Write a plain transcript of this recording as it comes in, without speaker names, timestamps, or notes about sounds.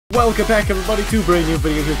Welcome back everybody to a brand new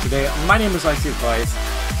video here today. My name is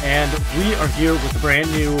IcyAdvice and we are here with a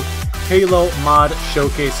brand new Halo mod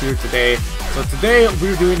showcase here today. So today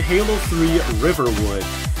we're doing Halo 3 Riverwood.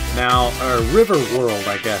 Now, or RIVERWORld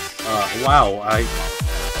I guess. Wow,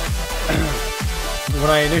 when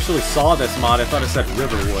I initially saw this mod I thought it said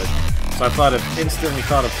Riverwood. So I instantly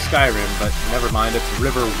thought of Skyrim, but never mind, it's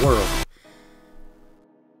RIVERWORld.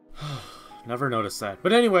 Never noticed that.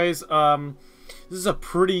 But anyways, this is a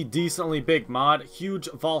pretty decently big mod. Huge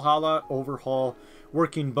Valhalla overhaul,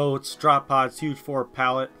 working boats, drop pods, huge 4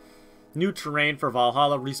 pallet, new terrain for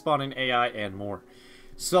Valhalla, respawning AI, and more.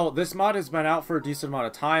 So this mod has been out for a decent amount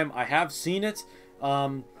of time. I have seen it.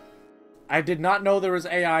 I did not know there was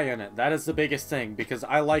AI in it. That is the biggest thing, because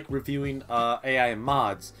I like reviewing AI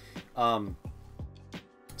mods. So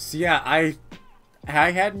yeah, I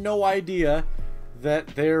had no idea that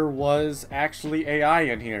there was actually AI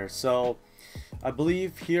in here. So I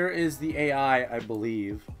believe here is the AI, I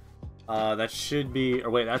believe. That should be,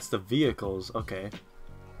 or wait, that's the vehicles. Okay.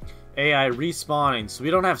 AI respawning. So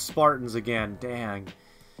we don't have Spartans again. Dang.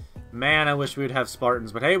 Man, I wish we would have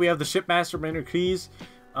Spartans. But hey, we have the Shipmaster, Maynard Keys,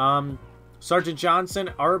 Sergeant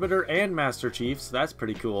Johnson, Arbiter, and Master Chief. So that's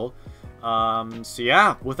pretty cool. So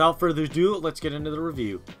yeah, without further ado, let's get into the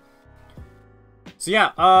review. So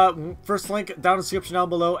yeah, first link down in the description down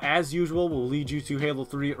below, as usual, will lead you to Halo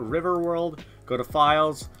 3 RIVERWORld. Go to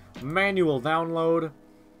Files, Manual Download,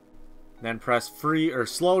 then press Free or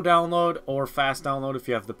Slow Download or Fast Download if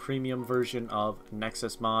you have the premium version of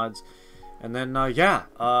Nexus mods. And then, yeah,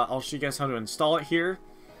 I'll show you guys how to install it here.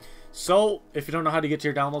 So, if you don't know how to get to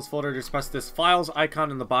your Downloads folder, just press this Files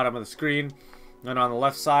icon in the bottom of the screen. And on the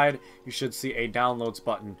left side, you should see a Downloads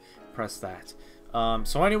button. Press that.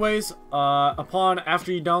 So anyways,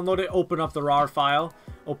 after you download it, open up the RAR file,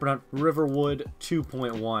 open up Riverwood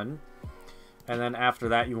 2.1, and then after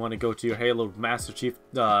that you want to go to your Halo Master Chief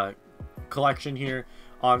collection here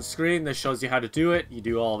on screen. This shows you how to do it. You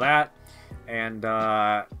do all that, and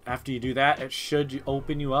after you do that, it should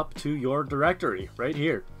open you up to your directory right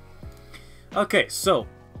here. Okay, so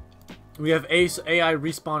we have AI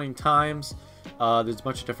respawning times. There's a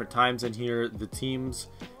bunch of different times in here. The teams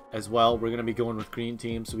as well, we're going to be going with green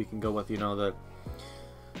team, so we can go with, you know,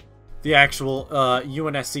 the actual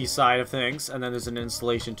UNSC side of things. And then there's an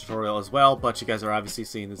installation tutorial as well, but you guys are obviously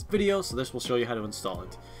seeing this video, so this will show you how to install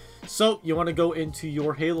it. So you want to go into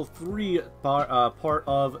your Halo 3 part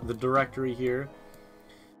of the directory here.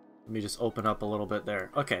 Let me just open up a little bit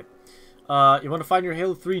there. Okay, you want to find your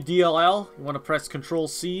Halo 3 DLL. You want to press Control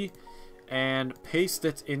C and paste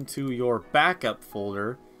it into your backup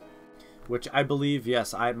folder, which I believe,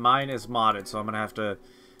 yes, mine is modded, so I'm gonna have to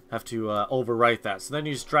overwrite that. So then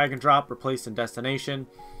you just drag and drop, replace in destination,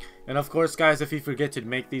 and of course, guys, if you forget to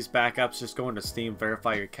make these backups, just go into Steam,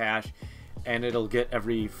 verify your cache, and it'll get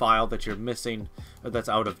every file that you're missing, or that's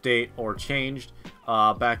out of date or changed,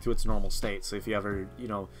 back to its normal state. So if you ever, you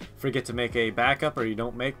know, forget to make a backup, or you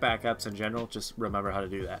don't make backups in general, just remember how to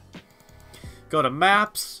do that. Go to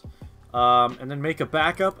Maps. And then make a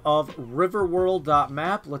backup of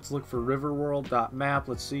riverworld.map. Let's look for riverworld.map.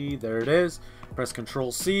 Let's see, there it is. Press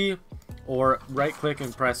Control C or right click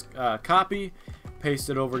and press copy. Paste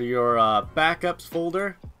it over to your backups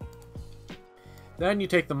folder. Then you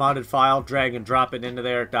take the modded file, drag and drop it into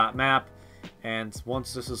there, .map. And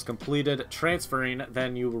once this is completed transferring,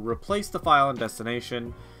 then you will replace the file in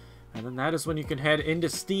destination. And then that is when you can head into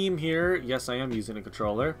Steam here. Yes, I am using a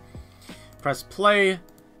controller. Press play.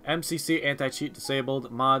 MCC anti-cheat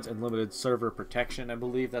disabled, mods and limited server protection, I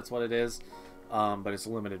believe that's what it is, but it's a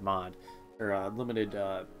limited mod, or limited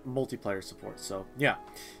multiplayer support. So yeah,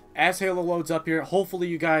 as Halo loads up here, hopefully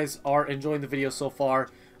you guys are enjoying the video so far.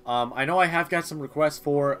 I know I have got some requests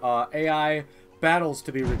for AI battles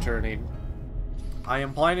to be returning. I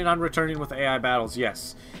am planning on returning with AI battles,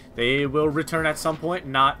 yes. They will return at some point,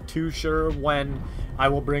 not too sure when I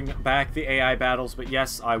will bring back the AI battles, but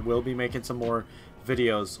yes, I will be making some more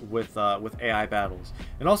videos with AI battles.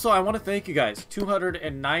 And also, I want to thank you guys.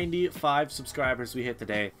 295 subscribers we hit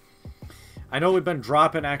today. I know we've been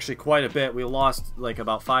dropping actually quite a bit. We lost like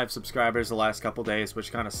about 5 subscribers the last couple days,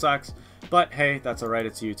 which kind of sucks. But hey, that's alright.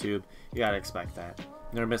 It's YouTube. You gotta expect that.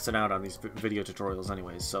 They're missing out on these video tutorials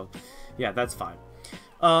anyways. So yeah, that's fine.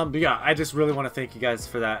 But yeah, I just really want to thank you guys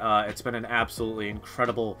for that. It's been an absolutely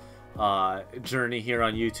incredible journey here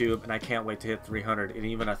on YouTube, and I can't wait to hit 300 and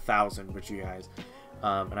even 1,000 with you guys.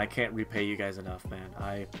 And I can't repay you guys enough,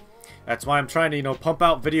 man. That's why I'm trying to, you know, pump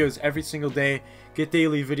out videos every single day, get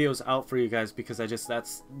daily videos out for you guys, because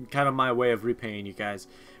that's kind of my way of repaying you guys,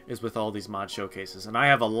 is with all these mod showcases. And I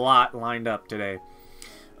have a lot lined up today.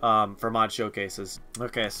 for mod showcases.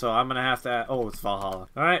 Okay, so I'm gonna have to, oh, it's Valhalla.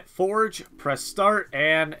 Alright, Forge, press start,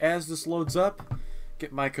 and as this loads up,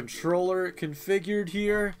 get my controller configured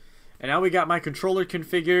here. And now we got my controller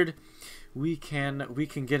configured, we can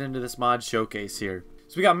get into this mod showcase here.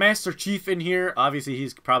 So we got Master Chief in here. Obviously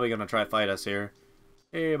he's probably gonna try to fight us here.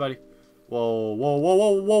 Hey buddy. Whoa, whoa, whoa,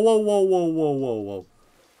 whoa, whoa, whoa, whoa, whoa, whoa, whoa, whoa.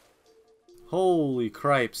 Holy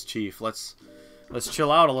cripes, Chief. Let's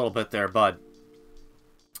chill out a little bit there, bud.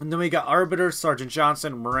 And then we got Arbiter, Sergeant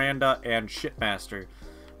Johnson, Miranda, and Shipmaster.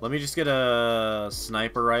 Let me just get a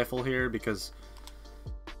sniper rifle here because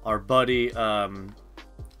our buddy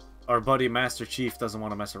Master Chief doesn't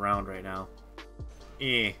want to mess around right now.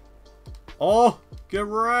 Oh, get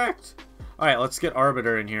wrecked. All right, let's get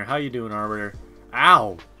Arbiter in here. How you doing, Arbiter?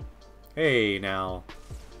 Ow. Hey now.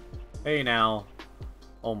 Hey now.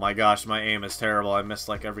 Oh my gosh, my aim is terrible. I missed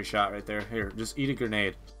like every shot right there. Here, just eat a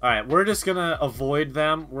grenade. Alright, we're just gonna avoid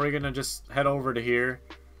them. We're gonna just head over to here.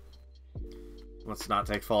 Let's not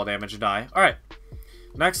take fall damage and die. Alright.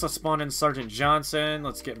 Next, let's spawn in Sergeant Johnson.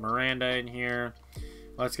 Let's get Miranda in here.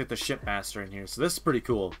 Let's get the Shipmaster in here. So this is pretty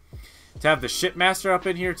cool. To have the Shipmaster up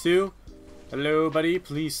in here too. Hello, buddy.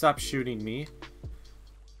 Please stop shooting me.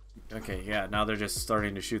 Okay, yeah, now they're just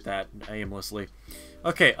starting to shoot that aimlessly.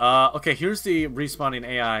 Okay, okay, here's the respawning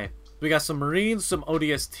AI. We got some Marines, some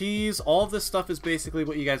ODSTs. All of this stuff is basically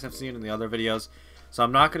what you guys have seen in the other videos. So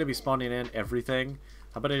I'm not going to be spawning in everything.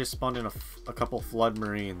 How about I just spawn in a couple Flood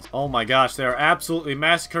Marines? Oh my gosh, they are absolutely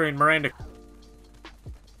massacring Miranda.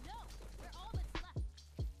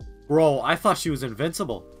 Bro, I thought she was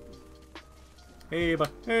invincible. Hey,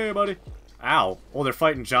 buddy. Ow. Oh, they're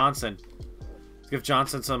fighting Johnson. Let's give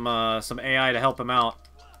Johnson some AI to help him out.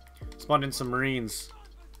 Spawned in some Marines.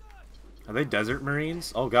 Are they desert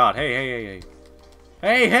Marines? Oh god, hey.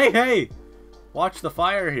 Hey! Watch the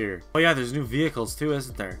fire here. Oh yeah, there's new vehicles too,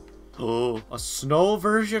 isn't there? Oh, a snow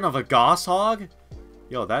version of a Gosshog?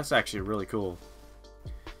 Yo, that's actually really cool.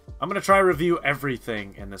 I'm gonna try review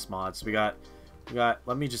everything in this mod. So we got,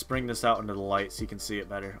 let me just bring this out into the light so you can see it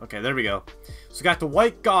better. Okay, there we go. So we got the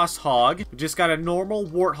white Gosshog. We just got a normal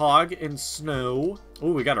Warthog in snow.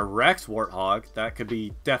 Oh, we got a Rex Warthog. That could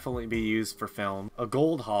be definitely be used for film. A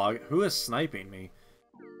Gold Hog. Who is sniping me?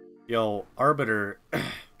 Yo, Arbiter,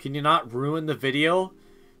 can you not ruin the video?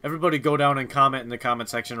 Everybody go down and comment in the comment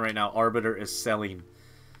section right now. Arbiter is selling.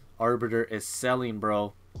 Arbiter is selling,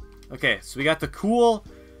 bro. Okay, so we got the cool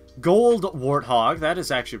Gold Warthog. That is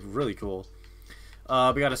actually really cool.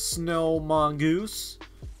 We got a Snow Mongoose.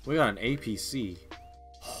 We got an APC.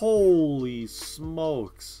 Holy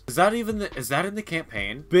smokes. Is that even the, is that in the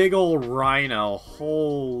campaign? Big old Rhino.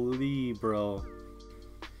 Holy bro.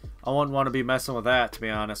 I wouldn't want to be messing with that, to be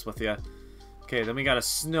honest with you. Okay, then we got a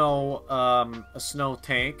snow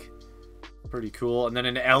tank. Pretty cool. And then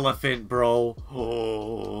an elephant, bro.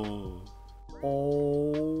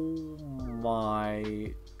 Oh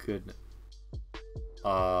my goodness.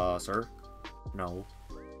 Sir? No.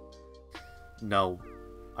 No.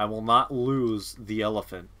 I will not lose the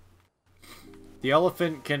elephant. The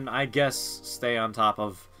elephant can, I guess, stay on top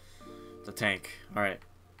of the tank. Alright.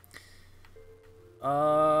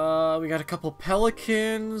 We got a couple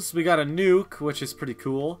pelicans. We got a nuke, which is pretty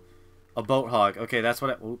cool. A boat hog. Okay, that's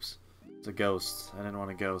what it... Oops. It's a ghost. I didn't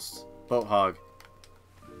want a ghost. Boat hog.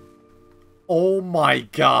 Oh my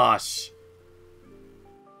gosh.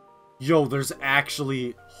 Yo, there's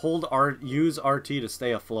actually... use RT to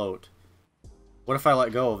stay afloat. What if I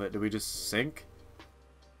let go of it? Do we just sink?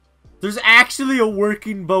 There's actually a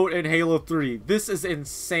working boat in Halo 3. This is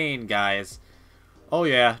insane, guys. Oh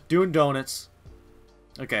yeah, doing donuts.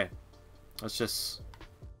 Okay. Let's just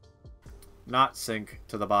not sink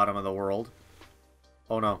to the bottom of the world.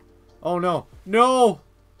 Oh no. Oh no. No!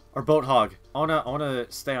 Our boat hog. I wanna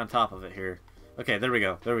stay on top of it here. Okay, there we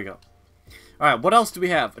go. There we go. Alright, what else do we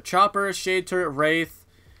have? A chopper, shade turret, wraith.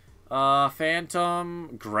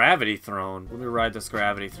 Phantom, gravity throne. Let me ride this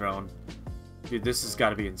gravity throne. Dude, this has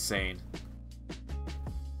got to be insane.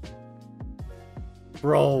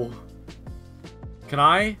 Bro. Can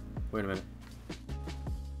I? Wait a minute.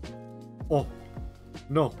 Oh.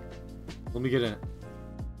 No. Let me get in it.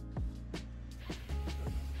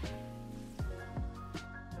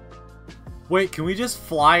 Wait, can we just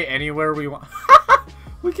fly anywhere we want?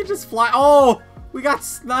 We can just fly. Oh! We got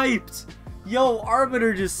sniped! Yo,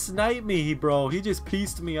 Arbiter just sniped me, bro. He just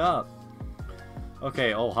pieced me up.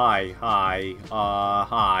 Okay, oh, hi.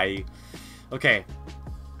 Hi. Okay.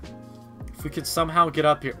 If we could somehow get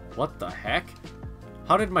up here. What the heck?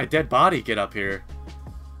 How did my dead body get up here?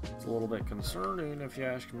 It's a little bit concerning, if you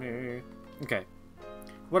ask me. Okay.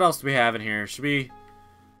 What else do we have in here? Should we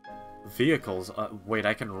vehicles. Wait,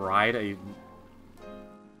 I can ride a...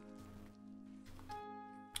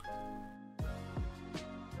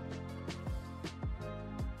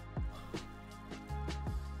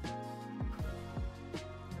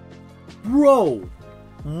 Bro!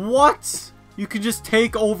 What? You can just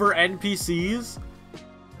take over NPCs?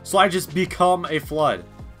 So I just become a flood.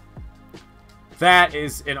 That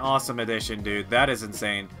is an awesome addition, dude. That is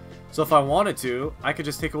insane. So if I wanted to, I could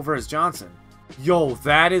just take over as Johnson. Yo,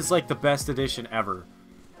 that is like the best addition ever.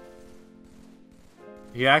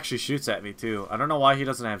 He actually shoots at me too. I don't know why he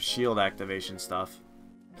doesn't have shield activation stuff.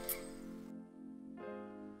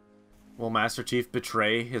 Will Master Chief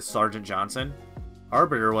betray his Sergeant Johnson?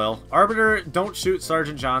 Arbiter will. Arbiter, don't shoot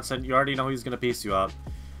Sergeant Johnson. You already know he's going to piece you up.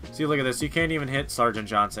 See, look at this. You can't even hit Sergeant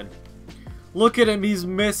Johnson. Look at him. He's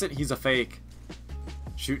missing. He's a fake.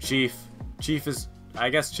 Shoot Chief. Chief is... I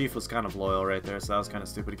guess Chief was kind of loyal right there, so that was kind of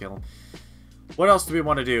stupid to kill him. What else do we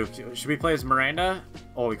want to do? Should we play as Miranda?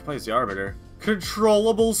 Oh, we can play as the Arbiter.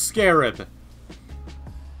 Controllable Scarab.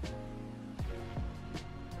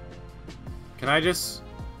 Can I just...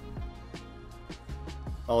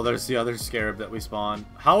 Oh, there's the other Scarab that we spawned.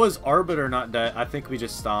 How is Arbiter not dead? I think we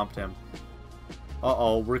just stomped him.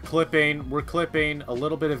 Uh-oh, we're clipping a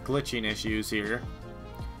little bit of glitching issues here.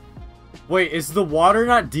 Wait, is the water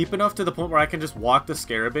not deep enough to the point where I can just walk the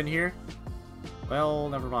Scarab in here? Well,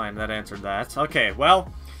 never mind. That answered that. Okay,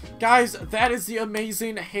 well, guys, that is the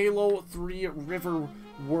amazing Halo 3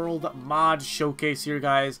 RIVERWORLD mod showcase here,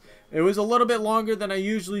 guys. It was a little bit longer than I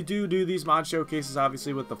usually do these mod showcases,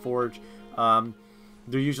 obviously, with the Forge.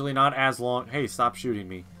 They're usually not as long. Hey, stop shooting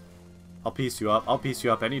me. I'll piece you up. I'll piece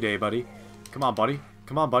you up any day, buddy. Come on, buddy.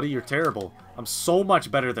 Come on, buddy. You're terrible. I'm so much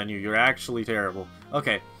better than you. You're actually terrible.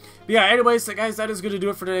 Okay. But yeah, anyways, guys, that is going to do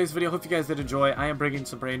it for today's video. Hope you guys did enjoy. I am bringing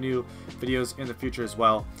some brand new videos in the future as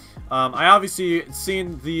well. I obviously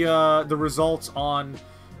seen the results on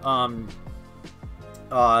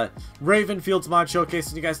Ravenfield's mod showcase,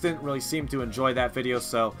 and you guys didn't really seem to enjoy that video,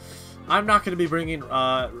 so I'm not going to be bringing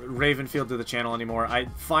Ravenfield to the channel anymore. I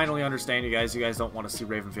finally understand you guys. You guys don't want to see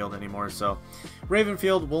Ravenfield anymore, so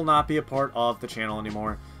Ravenfield will not be a part of the channel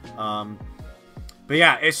anymore. But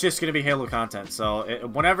yeah, it's just going to be Halo content. So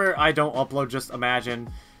whenever I don't upload, just imagine,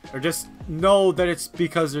 or just know that it's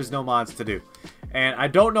because there's no mods to do. And I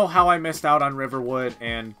don't know how I missed out on Riverwood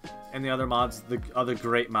and the other mods, the other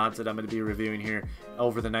great mods that I'm going to be reviewing here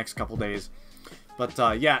over the next couple days.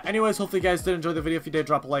 But yeah, anyways, hopefully you guys did enjoy the video. If you did,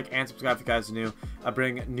 drop a like and subscribe if you guys are new. I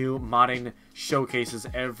bring new modding showcases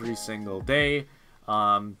every single day.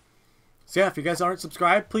 So yeah, if you guys aren't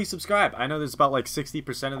subscribed, please subscribe. I know there's about like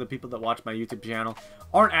 60% of the people that watch my YouTube channel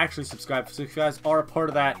aren't actually subscribed. So if you guys are a part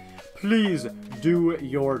of that, please do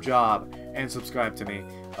your job and subscribe to me.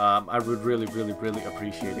 I would really, really, really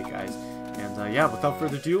appreciate it, guys. And yeah, without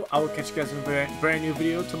further ado, I will catch you guys in a brand new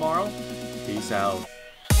video tomorrow. Peace out.